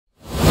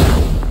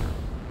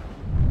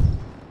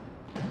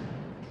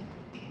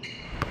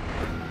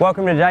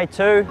Welcome to day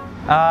 2.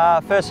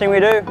 First thing we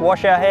do,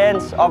 wash our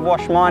hands. I've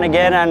washed mine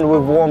again and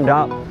we've warmed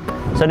up.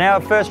 So now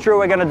the first drill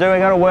we're going to do, we're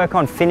going to work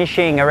on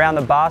finishing around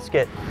the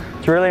basket.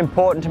 It's really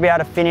important to be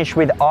able to finish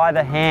with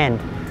either hand.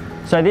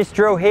 So this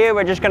drill here,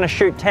 we're just going to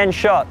shoot 10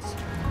 shots.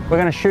 We're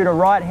going to shoot a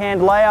right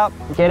hand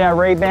layup, get our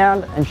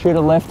rebound and shoot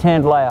a left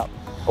hand layup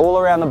all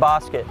around the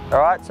basket. All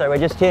right, so we're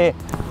just here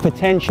for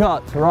 10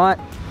 shots. Right,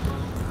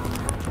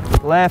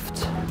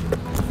 left,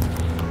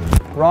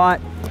 right,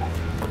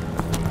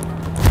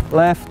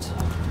 left,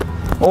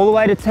 all the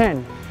way to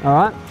 10, all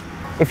right?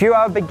 If you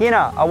are a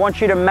beginner, I want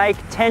you to make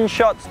 10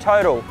 shots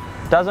total.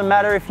 Doesn't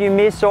matter if you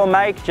miss or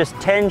make, just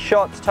 10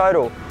 shots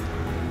total.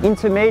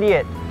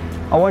 Intermediate,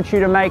 I want you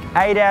to make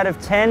 8 out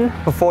of 10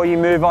 before you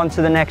move on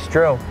to the next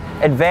drill.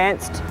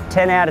 Advanced,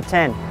 10 out of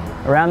 10.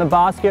 Around the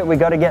basket, we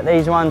got to get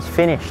these ones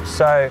finished.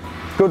 So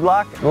good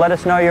luck, let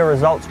us know your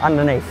results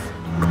underneath.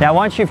 Now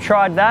once you've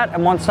tried that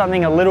and want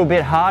something a little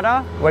bit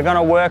harder, we're going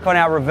to work on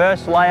our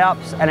reverse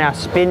layups and our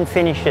spin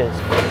finishes.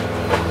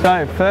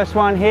 So first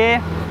one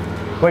here,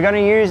 we're going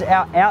to use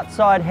our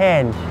outside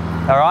hand.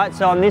 All right,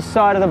 so on this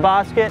side of the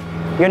basket,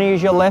 you're going to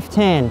use your left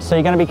hand. So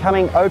you're going to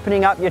be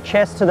opening up your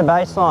chest to the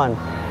baseline.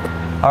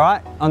 All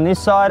right, on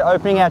this side,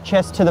 opening our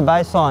chest to the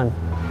baseline.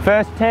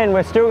 First 10,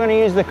 we're still going to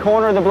use the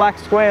corner of the black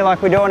square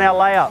like we do on our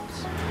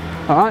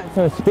layups. All right,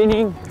 so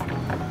spinning,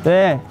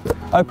 there.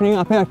 Opening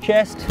up our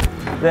chest,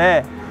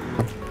 there.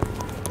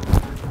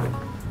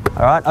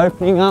 All right,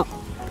 opening up,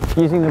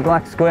 using the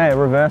black square,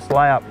 reverse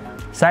layup.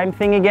 Same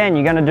thing again,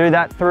 you're going to do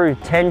that through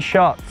 10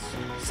 shots.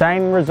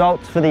 Same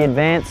results for the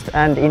advanced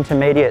and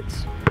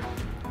intermediates.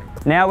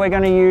 Now we're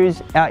going to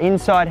use our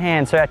inside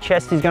hand, so our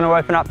chest is going to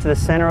open up to the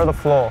center of the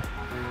floor.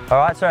 All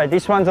right, so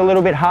this one's a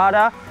little bit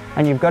harder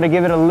and you've got to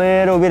give it a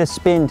little bit of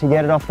spin to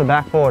get it off the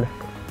backboard.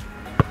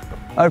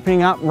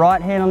 Opening up,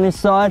 right hand on this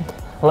side,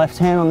 left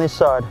hand on this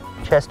side,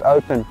 chest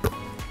open.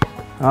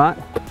 All right,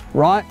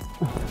 right,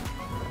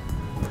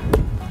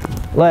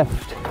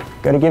 left.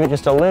 Got to give it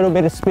just a little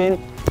bit of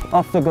spin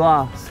off the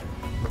glass.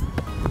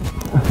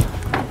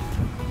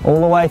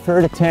 All the way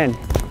through to 10.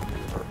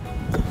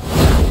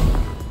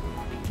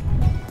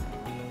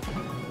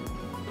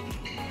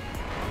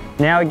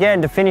 Now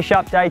again, to finish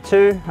up day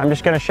 2, I'm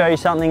just going to show you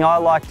something I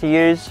like to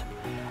use.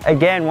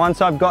 Again,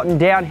 once I've gotten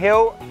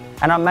downhill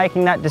and I'm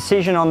making that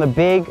decision on the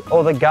big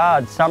or the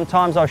guard,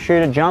 sometimes I'll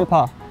shoot a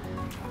jumper.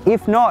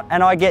 If not,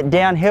 and I get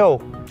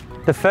downhill,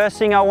 the first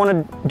thing I want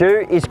to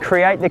do is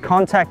create the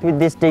contact with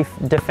this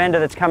defender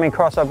that's coming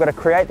across. I've got to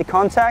create the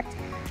contact,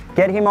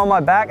 get him on my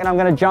back, and I'm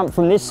going to jump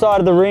from this side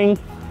of the ring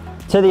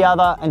to the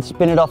other and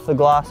spin it off the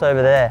glass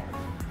over there.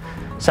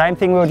 Same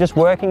thing we were just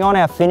working on,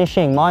 our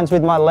finishing. Mine's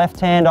with my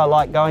left hand, I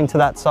like going to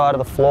that side of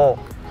the floor.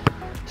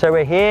 So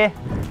we're here,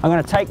 I'm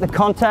going to take the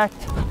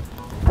contact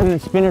and then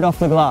spin it off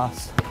the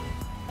glass.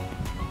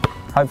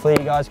 Hopefully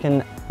you guys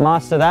can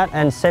master that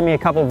and send me a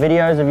couple of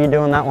videos of you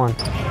doing that one.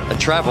 The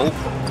travel.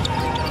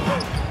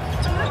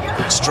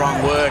 Good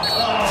strong work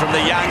from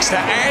the youngster,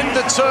 and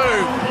the 2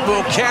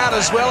 will count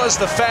as well as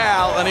the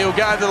foul, and he'll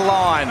go to the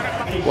line.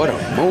 What a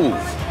move.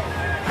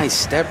 Nice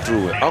step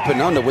through it, up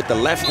and under with the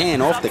left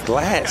hand off the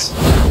glass.